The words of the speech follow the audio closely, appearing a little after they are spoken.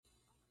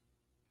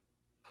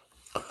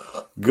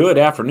Good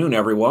afternoon,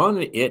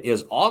 everyone. It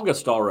is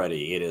August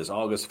already. It is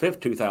August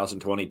 5th,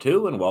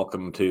 2022, and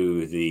welcome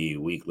to the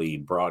weekly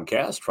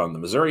broadcast from the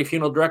Missouri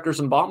Funeral Directors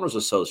and Embalmers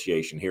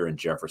Association here in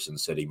Jefferson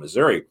City,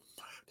 Missouri.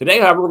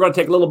 Today, however, we're going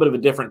to take a little bit of a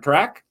different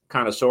track,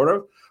 kind of, sort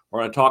of. We're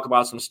going to talk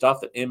about some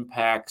stuff that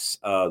impacts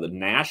the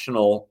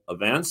national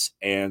events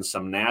and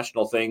some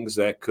national things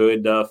that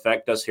could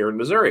affect us here in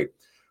Missouri.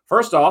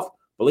 First off,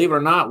 believe it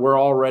or not,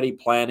 we're already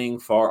planning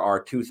for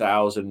our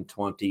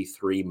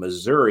 2023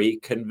 Missouri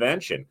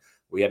Convention.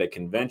 We had a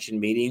convention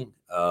meeting,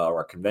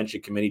 or a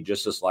convention committee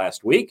just this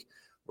last week.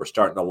 We're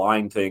starting to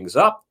line things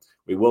up.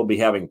 We will be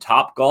having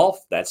Topgolf.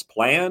 That's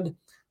planned.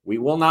 We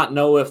will not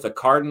know if the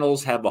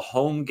Cardinals have a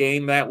home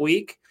game that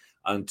week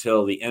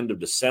until the end of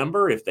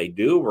December. If they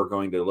do, we're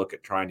going to look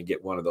at trying to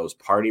get one of those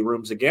party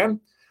rooms again.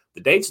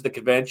 The dates of the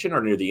convention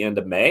are near the end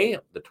of May,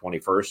 the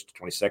 21st,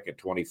 22nd,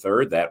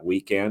 23rd, that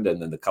weekend,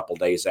 and then the couple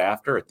days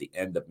after at the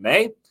end of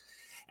May.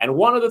 And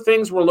one of the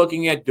things we're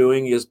looking at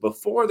doing is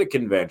before the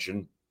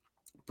convention,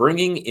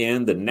 bringing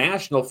in the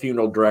National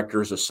Funeral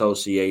Directors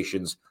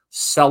Association's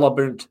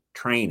celebrant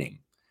training.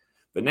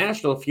 The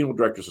National Funeral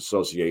Directors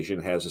Association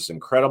has this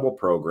incredible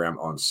program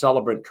on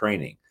celebrant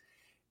training.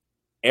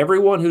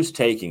 Everyone who's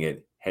taking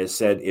it has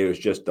said it was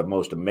just the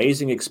most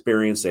amazing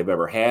experience they've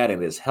ever had,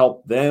 and has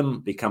helped them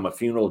become a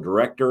funeral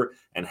director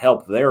and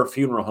help their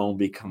funeral home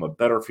become a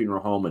better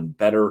funeral home and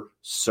better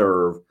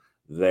serve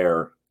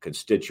their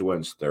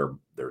constituents, their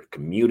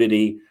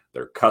community,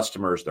 their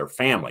customers, their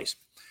families.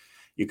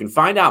 You can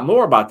find out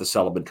more about the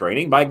celebrant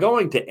training by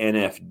going to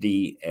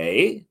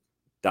nfda.org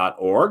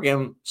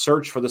and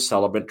search for the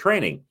celebrant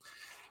training.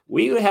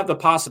 We have the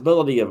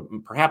possibility of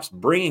perhaps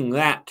bringing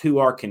that to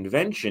our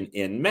convention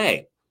in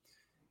May.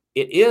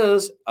 It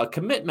is a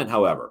commitment,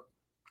 however.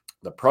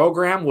 The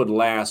program would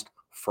last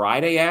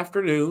Friday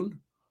afternoon,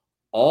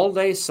 all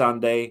day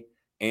Sunday,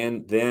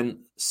 and then,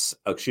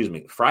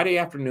 Friday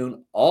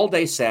afternoon, all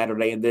day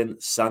Saturday, and then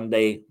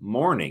Sunday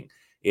morning.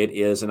 It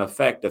is, in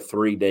effect, a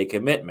 3-day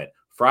commitment.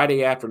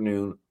 Friday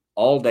afternoon,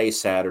 all day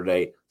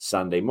Saturday,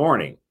 Sunday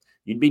morning.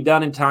 You'd be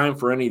done in time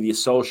for any of the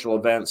social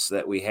events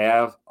that we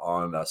have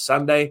on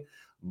Sunday,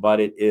 but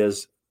it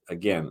is,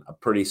 again, a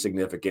pretty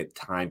significant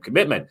time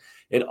commitment.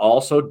 It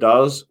also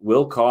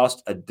will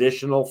cost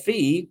additional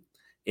fee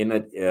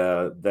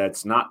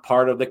that's not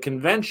part of the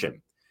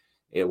convention.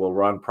 It will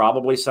run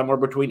probably somewhere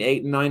between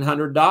 $800 and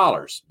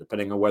 $900,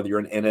 depending on whether you're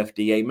an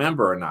NFDA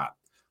member or not.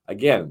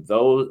 Again,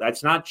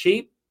 that's not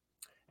cheap,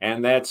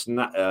 and that's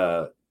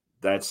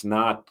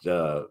not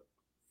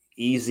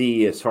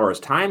easy as far as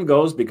time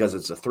goes, because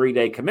it's a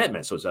 3-day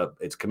commitment. So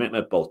it's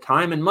commitment both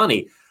time and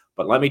money.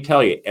 But let me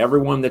tell you,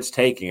 everyone that's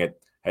taking it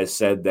has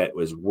said that it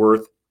was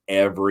worth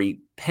every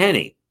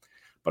penny.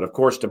 But of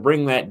course, to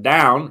bring that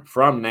down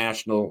from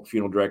National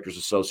Funeral Directors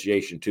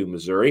Association to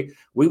Missouri,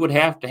 we would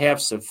have to have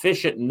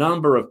sufficient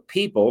number of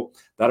people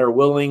that are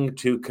willing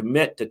to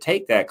commit to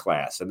take that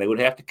class. And they would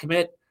have to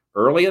commit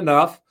early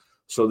enough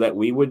so that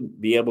we would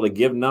be able to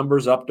give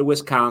numbers up to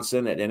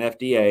Wisconsin at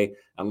NFDA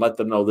and let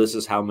them know this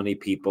is how many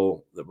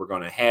people that we're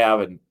going to have,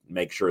 and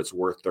make sure it's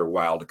worth their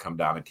while to come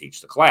down and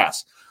teach the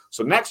class.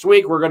 So next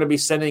week, we're going to be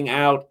sending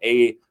out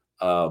a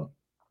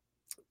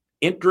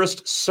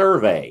interest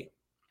survey.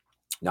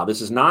 Now, this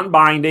is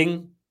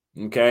non-binding,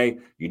 okay?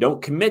 You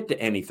don't commit to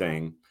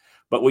anything,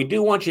 but we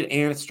do want you to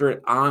answer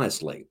it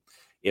honestly.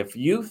 If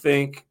you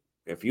think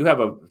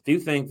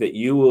that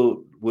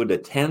you would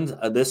attend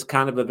this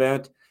kind of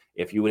event,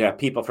 if you would have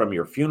people from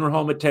your funeral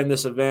home attend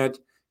this event,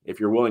 if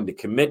you're willing to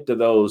commit to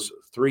those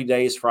 3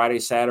 days, Friday,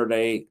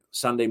 Saturday,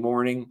 Sunday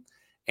morning,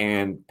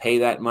 and pay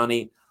that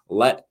money,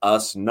 let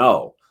us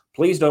know.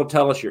 Please don't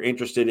tell us you're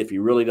interested if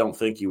you really don't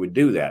think you would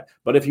do that.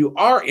 But if you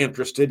are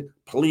interested,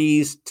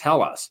 please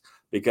tell us,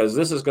 because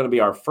this is going to be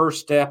our first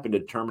step in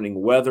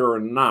determining whether or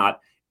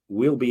not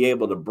we'll be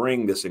able to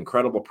bring this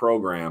incredible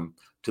program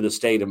to the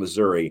state of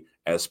Missouri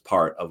as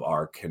part of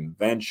our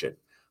convention.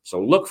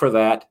 So look for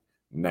that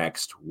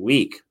next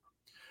week.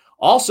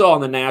 Also on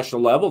the national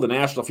level, the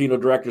National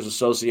Funeral Directors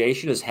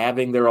Association is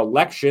having their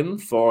election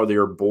for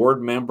their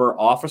board members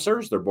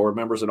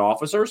and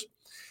officers.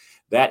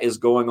 That is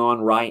going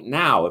on right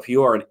now. If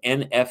you are an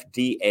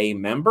NFDA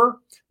member,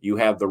 you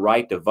have the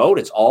right to vote.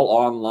 It's all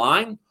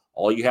online.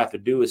 All you have to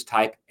do is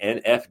type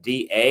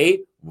NFDA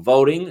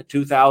voting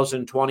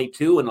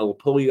 2022, and it'll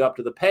pull you up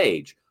to the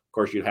page. Of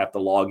course, you'd have to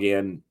log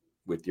in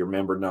with your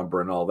member number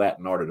and all that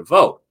in order to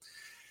vote.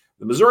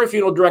 The Missouri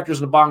Funeral Directors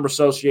and Embalmers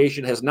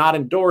Association has not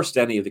endorsed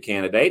any of the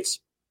candidates.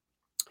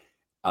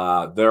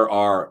 There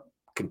are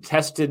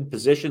contested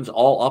positions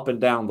all up and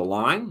down the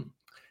line.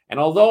 And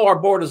although our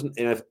board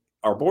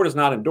has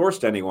not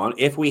endorsed anyone,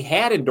 if we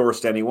had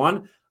endorsed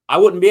anyone, I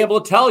wouldn't be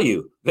able to tell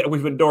you that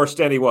we've endorsed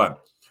anyone,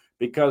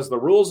 because the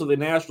rules of the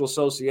National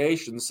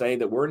Association say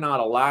that we're not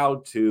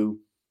allowed to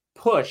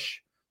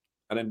push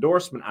an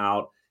endorsement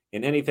out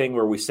in anything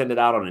where we send it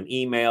out on an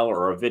email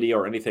or a video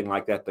or anything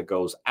like that that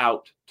goes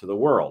out to the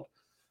world.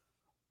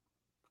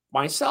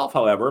 Myself,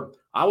 however,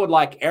 I would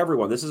like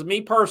everyone, this is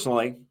me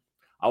personally,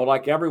 I would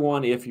like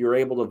everyone, if you're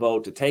able to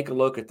vote, to take a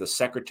look at the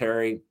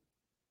secretary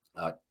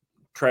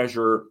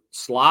treasurer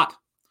slot.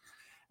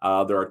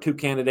 There are 2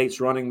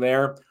 candidates running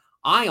there.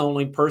 I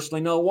only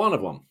personally know one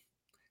of them,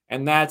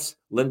 and that's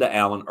Linda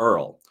Allen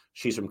Earl.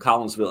 She's from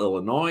Collinsville,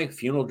 Illinois,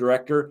 funeral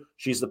director.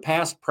 She's the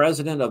past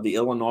president of the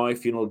Illinois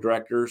Funeral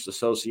Directors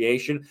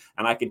Association,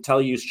 and I can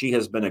tell you she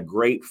has been a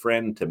great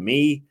friend to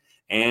me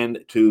and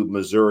to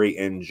Missouri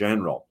in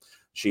general.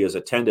 She has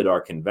attended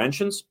our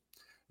conventions.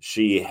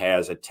 She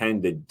has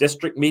attended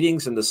district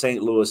meetings in the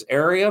St. Louis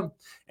area,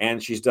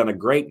 and she's done a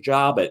great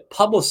job at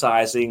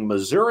publicizing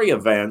Missouri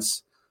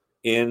events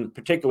in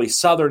particularly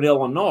Southern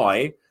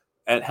Illinois.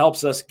 It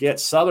helps us get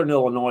Southern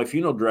Illinois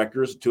funeral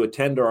directors to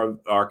attend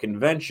our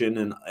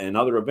convention and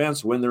other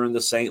events when they're in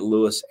the St.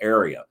 Louis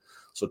area.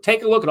 So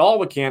take a look at all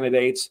the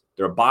candidates,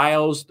 their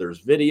bios,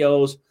 there's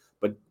videos,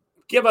 but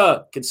give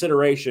a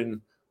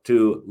consideration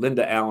to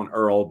Linda Allen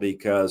Earl,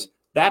 because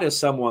that is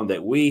someone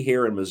that we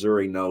here in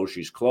Missouri know.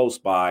 She's close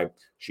by.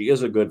 She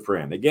is a good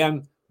friend.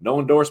 Again, no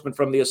endorsement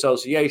from the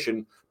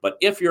association, but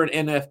if you're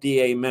an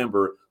NFDA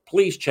member,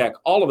 please check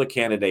all of the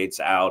candidates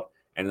out,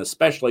 and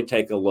especially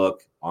take a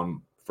look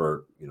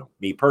for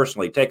me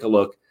personally, take a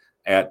look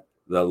at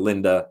the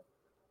Linda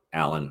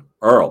Allen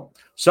Earl.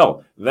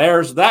 So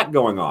there's that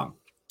going on.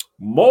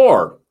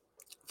 More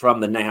from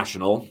the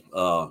national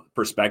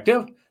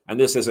perspective, and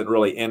this isn't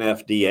really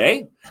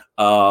NFDA.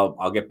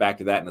 I'll get back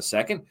to that in a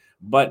second.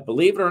 But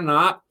believe it or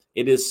not,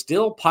 it is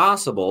still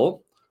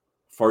possible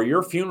for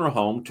your funeral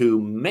home to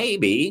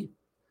maybe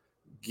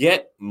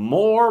get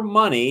more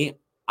money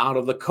out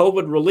of the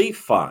COVID relief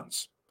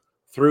funds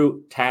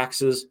through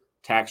taxes,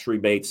 tax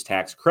rebates,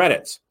 tax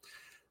credits.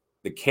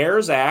 The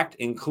CARES Act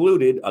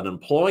included an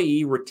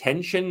employee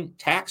retention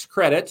tax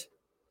credit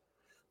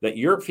that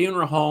your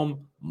funeral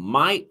home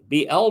might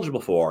be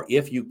eligible for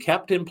if you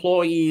kept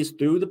employees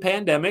through the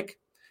pandemic,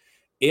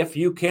 if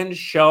you can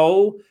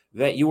show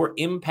that you were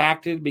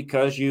impacted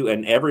because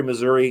and every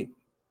Missouri,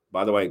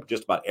 by the way,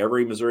 just about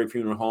every Missouri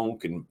funeral home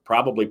can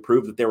probably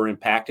prove that they were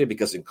impacted,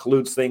 because it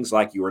includes things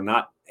like you were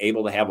not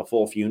able to have a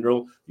full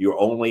funeral. You're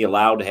only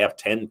allowed to have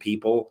 10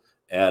 people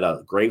at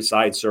a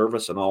graveside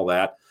service and all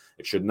that.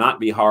 It should not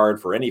be hard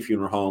for any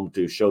funeral home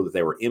to show that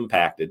they were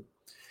impacted.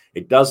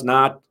 It does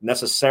not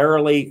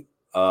necessarily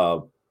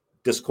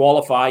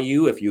disqualify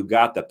you if you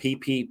got the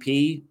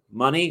PPP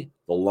money,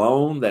 the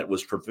loan that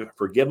was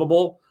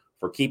forgivable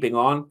for keeping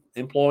on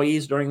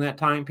employees during that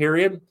time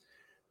period.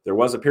 There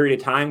was a period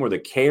of time where the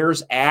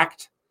CARES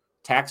Act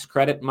tax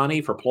credit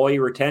money for employee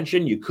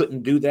retention, you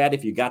couldn't do that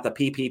if you got the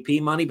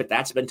PPP money, but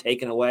that's been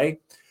taken away.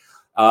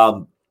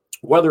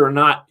 Whether or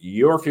not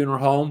your funeral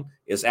home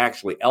is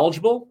actually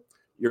eligible,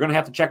 you're going to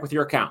have to check with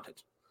your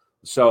accountant.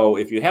 So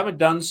if you haven't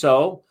done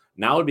so,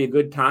 now would be a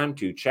good time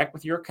to check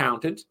with your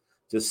accountant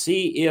to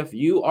see if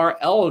you are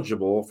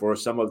eligible for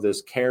some of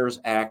this CARES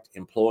Act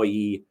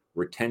employee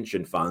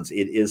retention funds.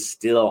 It is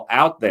still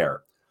out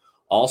there.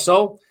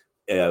 Also,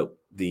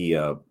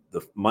 the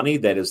money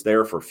that is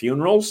there for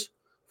funerals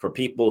for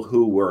people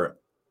who were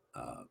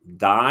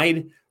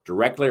died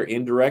directly or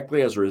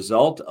indirectly as a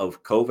result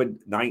of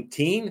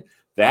COVID-19,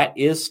 that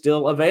is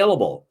still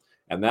available.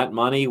 And that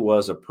money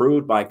was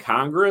approved by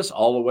Congress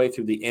all the way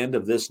through the end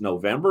of this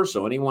November.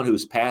 So anyone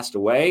who's passed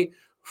away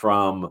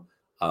from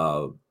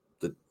the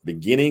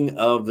beginning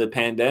of the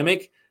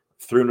pandemic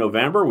through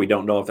November, we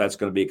don't know if that's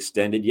going to be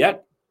extended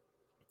yet.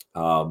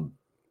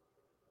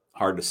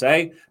 Hard to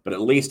say, but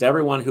at least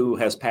everyone who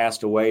has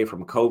passed away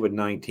from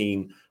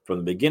COVID-19 from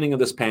the beginning of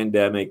this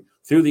pandemic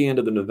through the end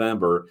of the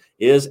November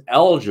is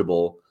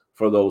eligible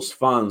for those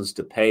funds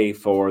to pay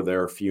for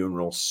their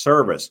funeral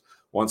service.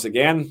 Once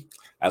again,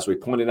 as we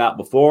pointed out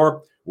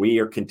before, we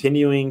are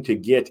continuing to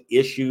get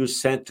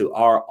issues sent to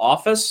our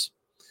office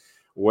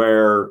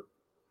where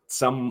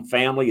some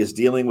family is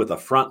dealing with a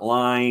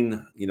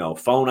frontline,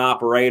 phone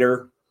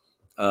operator,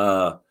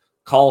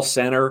 call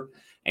center,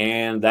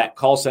 and that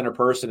call center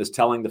person is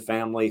telling the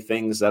family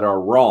things that are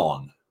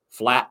wrong,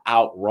 flat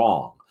out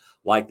wrong,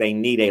 like they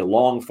need a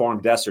long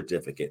form death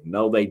certificate.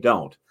 No, they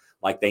don't.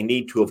 Like they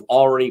need to have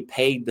already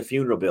paid the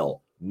funeral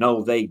bill.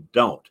 No, they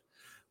don't.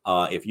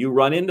 If you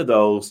run into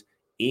those,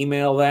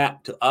 email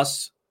that to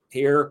us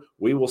here.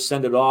 We will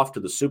send it off to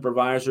the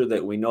supervisor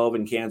that we know of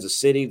in Kansas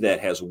City that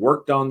has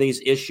worked on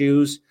these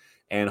issues,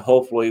 and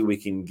hopefully we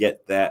can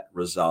get that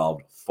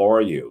resolved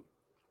for you.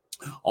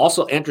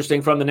 Also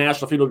interesting, from the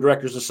National Funeral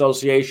Directors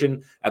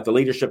Association at the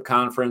leadership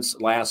conference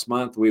last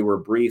month, we were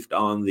briefed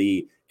on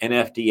the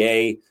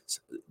NFDA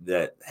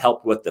that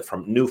helped with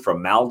the new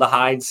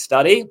formaldehyde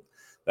study.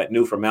 That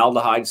new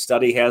formaldehyde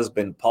study has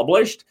been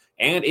published,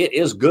 and it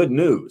is good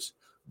news.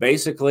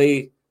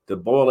 Basically, to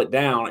boil it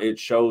down, it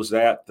shows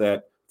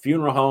that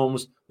funeral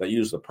homes that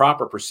use the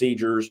proper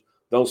procedures,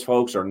 those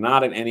folks are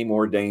not in any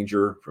more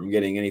danger from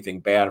getting anything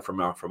bad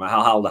from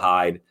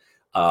formaldehyde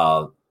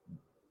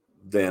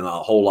than a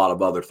whole lot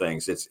of other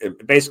things.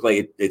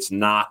 It's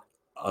not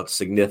a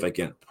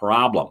significant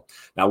problem.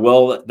 Now,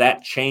 will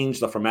that change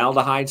the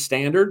formaldehyde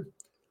standard?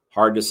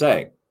 Hard to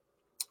say.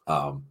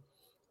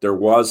 There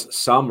was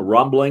some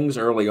rumblings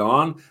early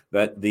on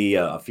that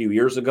a few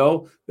years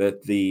ago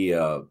that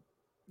the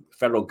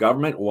federal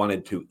government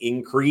wanted to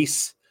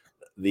increase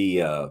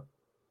the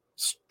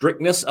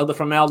strictness of the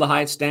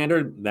formaldehyde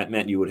standard. That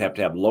meant you would have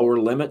to have lower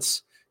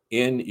limits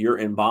in your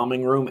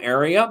embalming room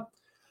area.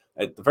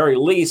 At the very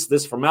least,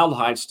 this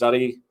formaldehyde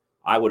study,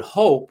 I would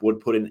hope, would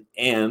put an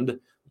end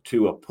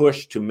to a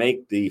push to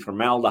make the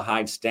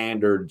formaldehyde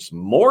standards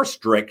more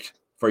strict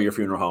for your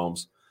funeral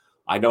homes.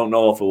 I don't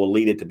know if it will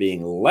lead it to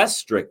being less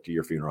strict to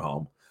your funeral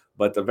home,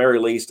 but at the very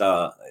least,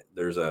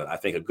 there's I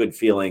think, a good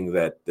feeling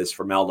that this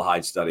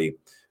formaldehyde study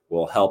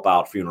will help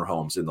out funeral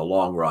homes in the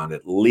long run,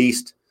 at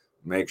least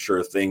make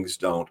sure things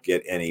don't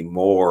get any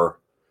more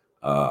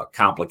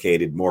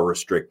complicated, more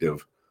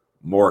restrictive,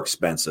 more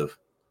expensive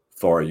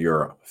for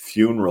your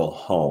funeral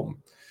home.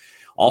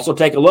 Also,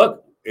 take a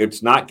look.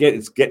 It's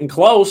getting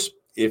close.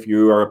 If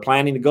you are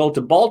planning to go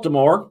to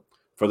Baltimore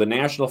for the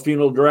National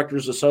Funeral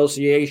Directors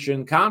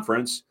Association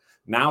conference,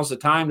 now's the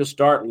time to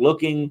start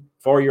looking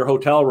for your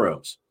hotel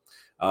rooms.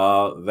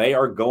 They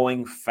are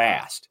going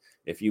fast.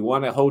 If you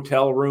want a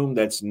hotel room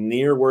that's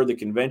near where the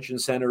convention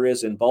center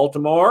is in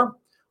Baltimore,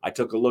 I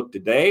took a look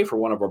today for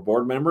one of our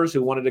board members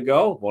who wanted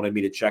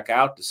me to check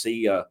out to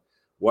see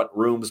what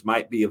rooms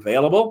might be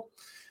available.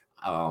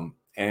 And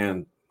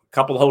a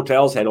couple of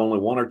hotels had only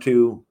one or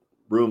two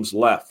rooms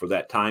left for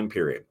that time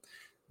period.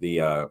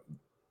 The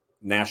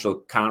national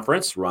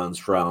conference runs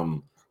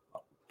from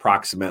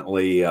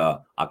approximately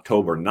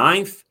October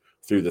 9th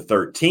through the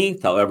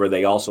 13th. However,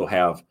 they also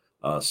have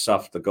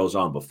stuff that goes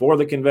on before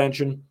the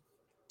convention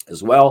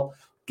as well.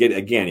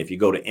 If you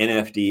go to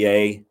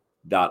nfda.org,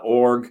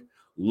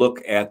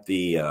 look at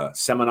the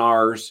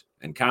seminars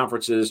and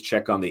conferences,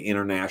 check on the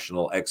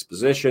International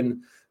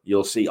Exposition.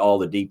 You'll see all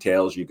the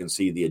details. You can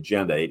see the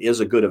agenda. It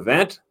is a good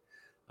event.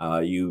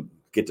 You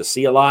get to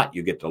see a lot.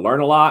 You get to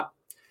learn a lot.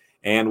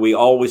 And we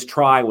always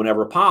try,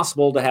 whenever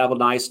possible, to have a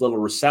nice little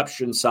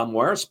reception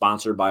somewhere,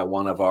 sponsored by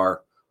one of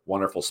our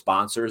wonderful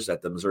sponsors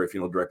at the Missouri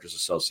Funeral Directors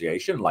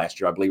Association. Last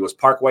year, I believe, was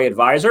Parkway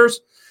Advisors,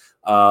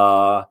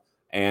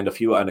 and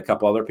a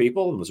couple other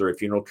people. The Missouri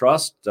Funeral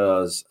Trust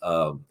does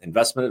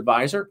investment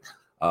advisor,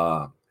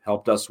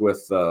 helped us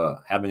with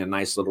having a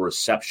nice little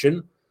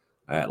reception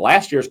at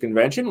last year's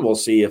convention. We'll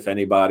see if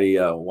anybody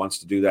wants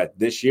to do that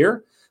this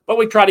year. But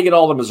we try to get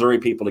all the Missouri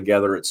people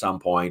together at some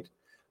point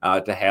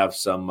to have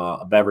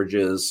some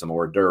beverages, some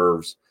hors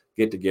d'oeuvres,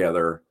 get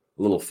together,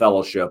 a little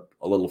fellowship,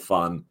 a little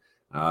fun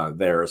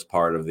there as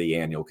part of the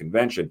annual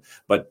convention.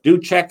 But do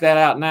check that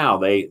out now.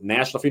 The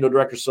National Funeral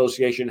Directors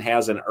Association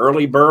has an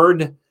early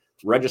bird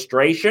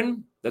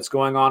registration that's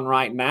going on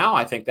right now.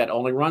 I think that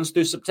only runs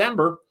through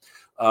September.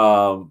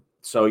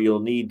 So you'll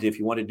need, if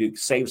you want to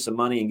save some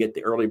money and get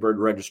the early bird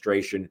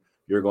registration,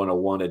 you're going to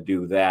want to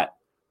do that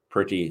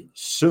pretty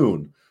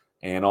soon.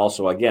 And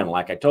also, again,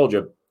 like I told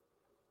you,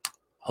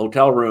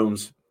 hotel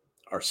rooms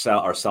are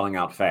selling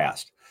out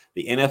fast.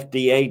 The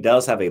NFDA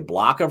does have a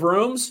block of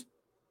rooms.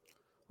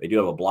 They do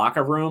have a block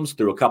of rooms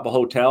through a couple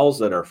hotels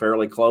that are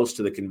fairly close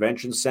to the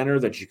convention center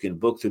that you can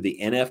book through the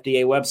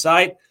NFDA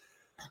website.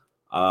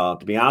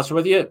 To be honest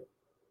with you,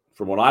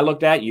 from what I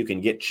looked at, you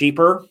can get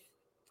cheaper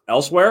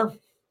elsewhere.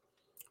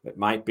 It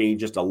might be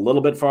just a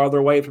little bit farther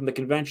away from the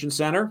convention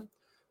center,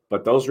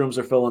 but those rooms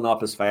are filling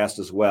up as fast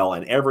as well.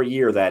 And every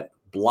year, that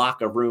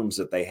block of rooms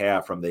that they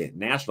have from the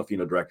National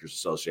Funeral Directors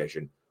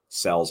Association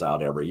sells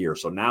out every year.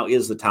 So now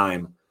is the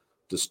time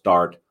to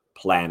start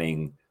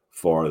planning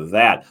for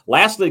that.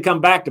 Lastly,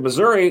 come back to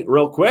Missouri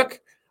real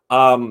quick.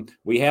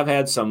 We have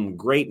had some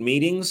great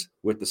meetings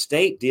with the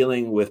state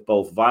dealing with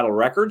both vital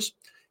records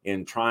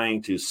in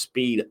trying to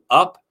speed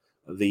up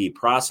the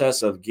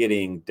process of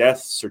getting death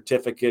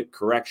certificate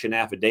correction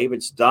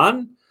affidavits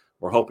done.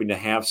 We're hoping to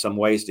have some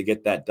ways to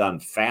get that done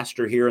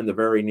faster here in the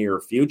very near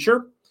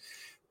future.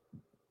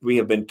 We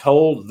have been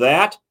told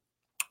that,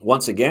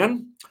 once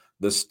again,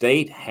 the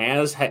state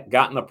has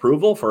gotten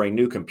approval for a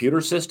new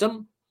computer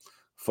system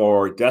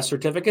for death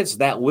certificates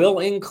that will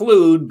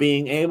include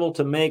being able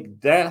to make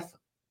death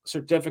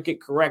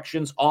certificate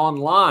corrections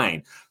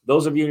online.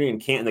 Those of you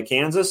in the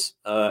Kansas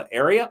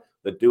area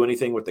that do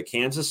anything with the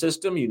Kansas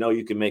system, you know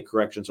you can make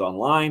corrections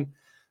online.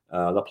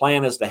 The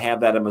plan is to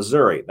have that in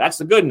Missouri. That's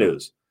the good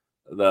news.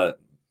 The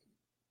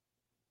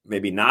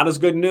maybe not as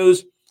good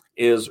news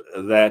is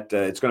that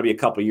it's going to be a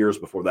couple of years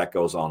before that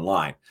goes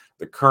online.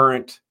 The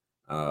current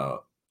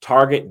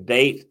target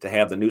date to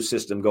have the new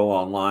system go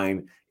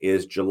online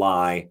is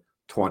July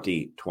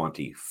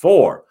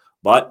 2024.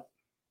 But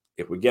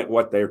if we get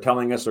what they're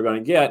telling us they're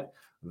going to get,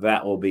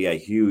 that will be a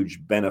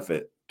huge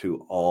benefit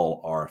to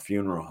all our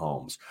funeral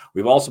homes.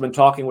 We've also been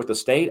talking with the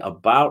state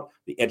about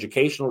the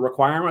educational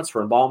requirements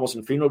for embalmers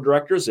and funeral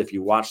directors. If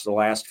you watched the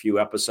last few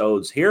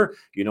episodes here,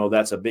 you know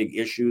that's a big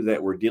issue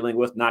that we're dealing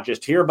with, not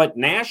just here, but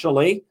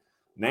nationally,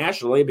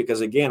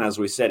 because again, as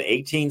we said,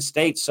 18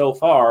 states so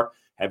far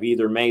have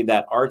either made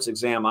that arts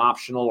exam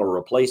optional or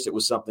replaced it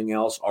with something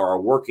else or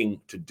are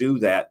working to do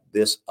that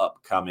this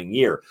upcoming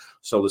year.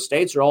 So the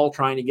states are all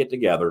trying to get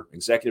together,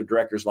 executive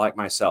directors like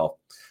myself,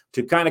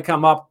 to kind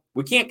of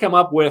we can't come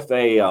up with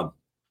a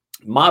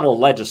model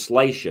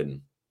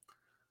legislation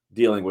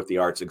dealing with the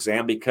arts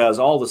exam because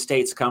all the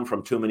states come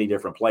from too many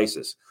different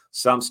places.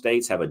 Some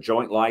states have a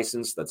joint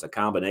license that's a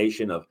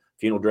combination of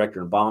funeral director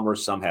and embalmer.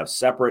 Some have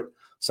separate.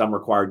 Some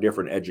require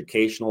different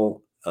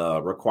educational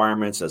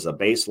requirements as a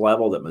base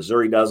level that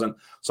Missouri doesn't.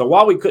 So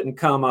while we couldn't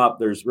come up,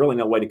 there's really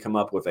no way to come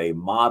up with a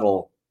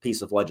model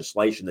piece of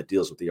legislation that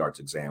deals with the arts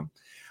exam.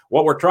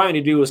 What we're trying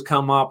to do is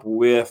come up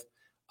with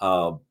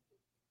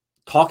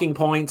talking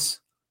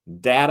points,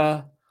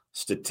 data,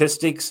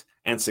 statistics,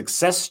 and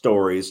success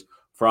stories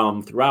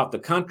from throughout the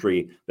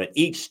country that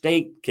each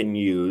state can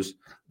use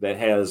that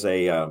has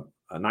a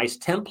nice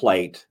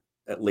template,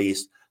 at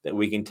least, that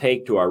we can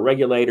take to our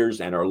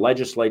regulators and our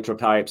legislature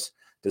types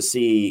to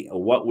see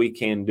what we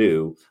can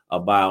do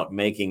about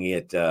making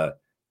it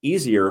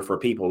easier for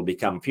people to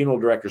become funeral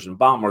directors and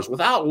embalmers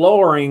without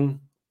lowering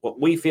what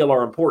we feel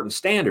are important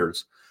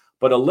standards,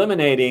 but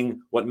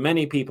eliminating what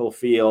many people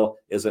feel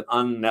is an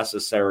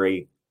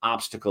unnecessary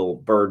obstacle,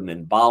 burden,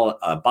 and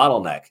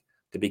bottleneck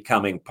to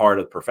becoming part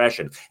of the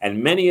profession.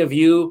 And many of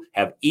you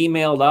have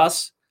emailed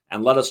us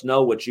and let us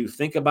know what you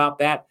think about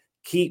that.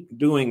 Keep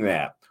doing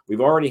that.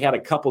 We've already had a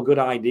couple good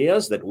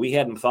ideas that we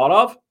hadn't thought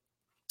of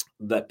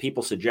that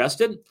people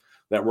suggested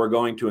that we're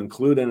going to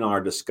include in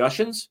our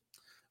discussions.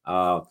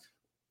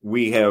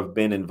 We have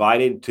been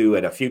invited to,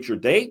 at a future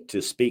date,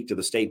 to speak to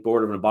the State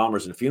Board of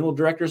Embalmers and Funeral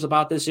Directors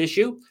about this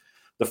issue.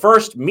 The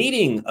first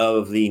meeting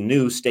of the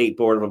new State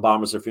Board of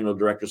Embalmers and Funeral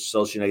Directors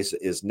Association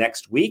is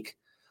next week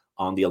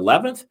on the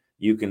 11th.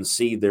 You can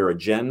see their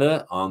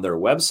agenda on their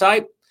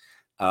website.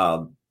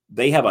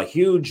 They have a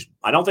huge,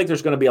 I don't think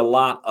there's going to be a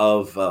lot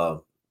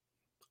of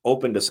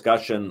open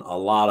discussion, a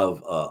lot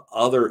of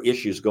other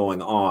issues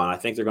going on. I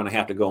think they're going to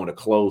have to go into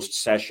closed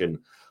session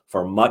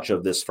for much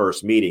of this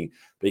first meeting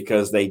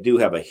because they do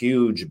have a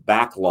huge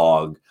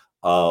backlog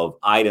of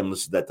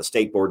items that the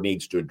state board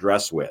needs to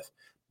address with.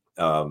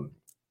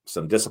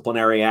 Some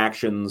disciplinary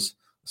actions,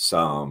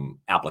 some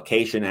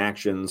application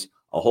actions,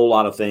 a whole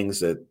lot of things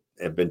that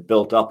have been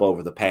built up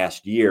over the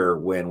past year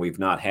when we've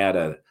not had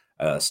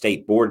a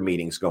state board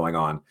meetings going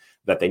on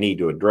that they need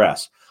to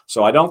address.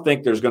 So I don't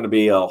think there's going to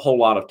be a whole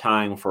lot of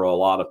time for a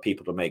lot of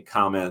people to make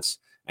comments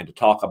and to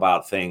talk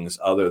about things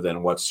other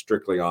than what's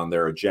strictly on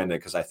their agenda,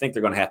 because I think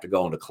they're going to have to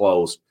go into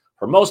close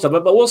for most of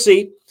it, but we'll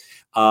see.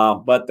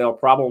 But they'll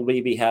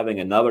probably be having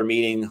another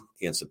meeting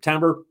in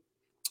September,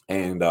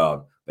 and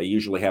they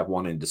usually have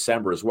one in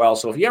December as well.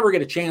 So if you ever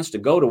get a chance to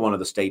go to one of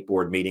the state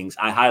board meetings,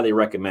 I highly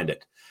recommend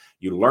it.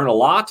 You learn a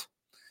lot.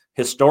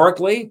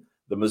 Historically,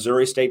 the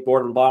Missouri State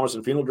Board of Embalmers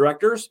and Funeral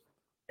Directors,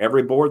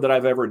 every board that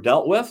I've ever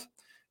dealt with,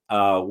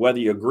 whether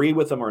you agree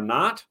with them or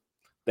not,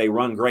 they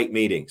run great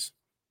meetings.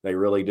 They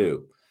really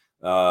do.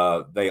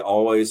 They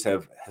always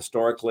have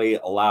historically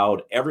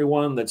allowed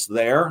everyone that's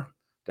there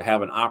to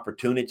have an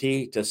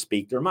opportunity to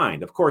speak their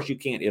mind. Of course, you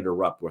can't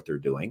interrupt what they're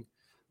doing.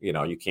 You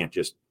know, you can't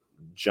just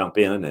jump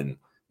in and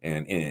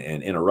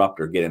interrupt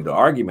or get into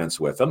arguments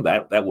with them.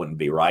 That wouldn't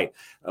be right.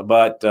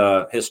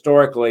 But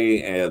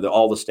historically,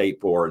 all the state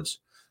boards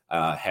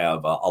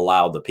have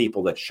allowed the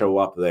people that show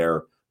up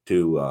there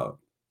to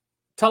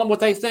tell them what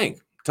they think.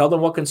 Tell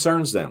them what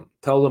concerns them.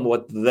 Tell them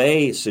what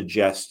they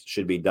suggest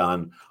should be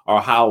done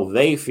or how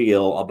they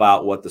feel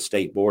about what the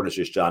state board has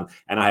just done.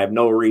 And I have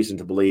no reason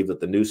to believe that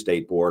the new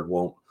state board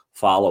won't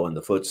follow in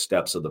the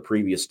footsteps of the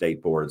previous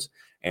state boards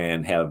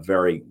and have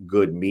very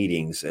good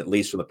meetings, at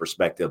least from the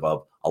perspective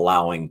of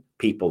allowing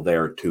people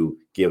there to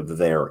give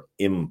their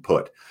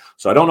input.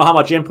 So I don't know how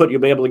much input you'll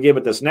be able to give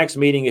at this next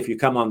meeting if you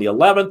come on the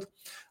 11th,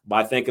 but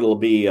I think it'll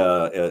be,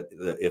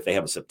 if they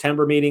have a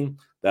September meeting,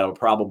 that'll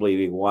probably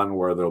be one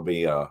where there'll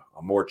be a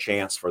more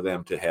chance for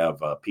them to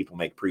have people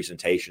make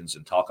presentations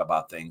and talk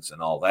about things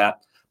and all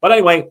that. But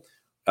anyway,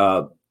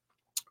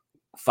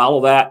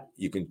 follow that.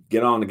 You can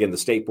get on, again, the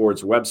state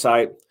board's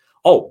website.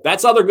 Oh,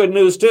 that's other good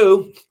news,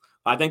 too.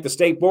 I think the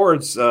state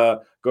board's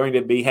going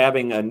to be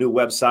having a new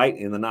website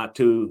in the not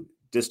too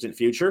distant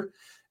future,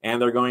 and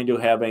they're going to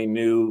have a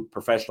new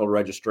professional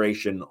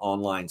registration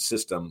online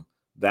system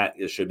that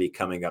should be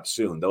coming up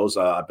soon. Those,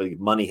 I believe,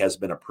 money has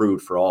been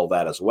approved for all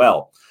that as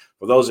well.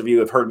 For those of you who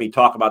have heard me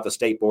talk about the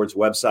state board's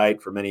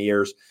website for many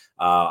years,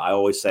 I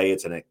always say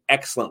it's an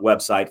excellent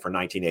website for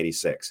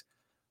 1986.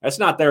 That's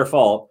not their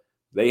fault.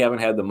 They haven't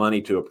had the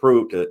money to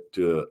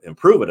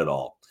improve it at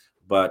all.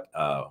 But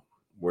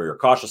we're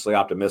cautiously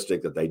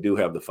optimistic that they do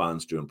have the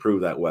funds to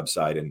improve that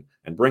website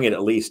and bring it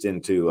at least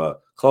into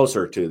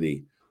closer to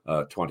the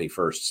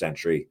 21st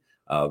century.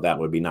 That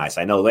would be nice.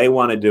 I know they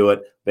want to do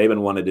it. They've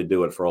been wanting to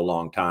do it for a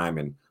long time,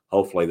 and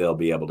hopefully they'll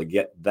be able to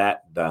get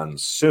that done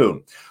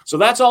soon. So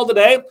that's all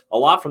today. A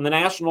lot from the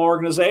national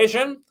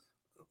organization,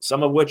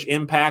 some of which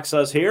impacts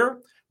us here.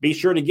 Be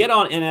sure to get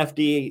on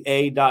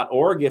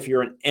nfda.org if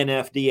you're an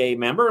NFDA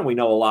member, and we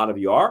know a lot of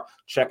you are.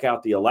 Check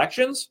out the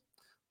elections.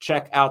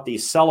 Check out the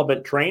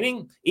celibate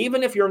training.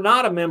 Even if you're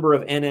not a member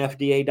of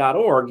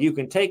nfda.org, you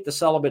can take the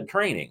celibate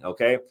training,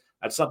 okay?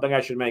 That's something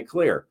I should make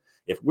clear.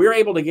 If we're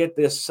able to get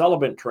this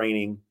celibate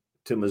training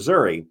to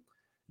Missouri,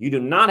 you do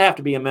not have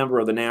to be a member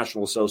of the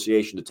National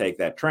Association to take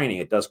that training.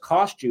 It does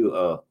cost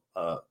you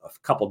a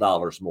couple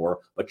dollars more,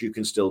 but you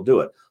can still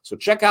do it. So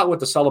check out what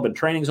the Sullivan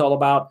training is all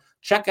about.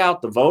 Check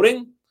out the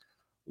voting.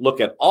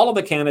 Look at all of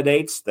the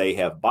candidates. They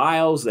have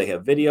bios. They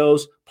have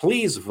videos.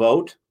 Please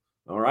vote.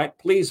 All right.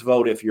 Please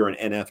vote if you're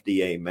an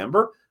NFDA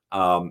member.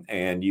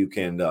 And you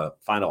can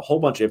find a whole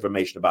bunch of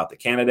information about the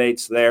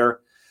candidates there.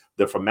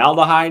 The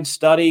formaldehyde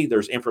study,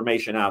 there's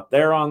information out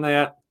there on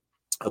that.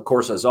 Of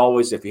course, as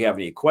always, if you have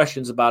any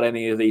questions about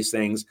any of these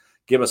things,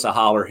 give us a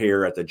holler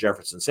here at the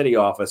Jefferson City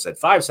office at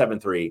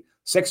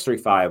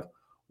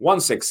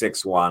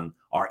 573-635-1661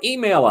 or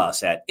email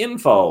us at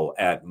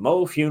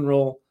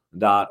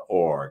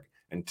info@mofuneral.org.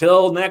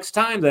 Until next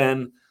time,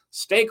 then,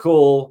 stay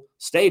cool,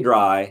 stay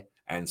dry,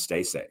 and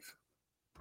stay safe.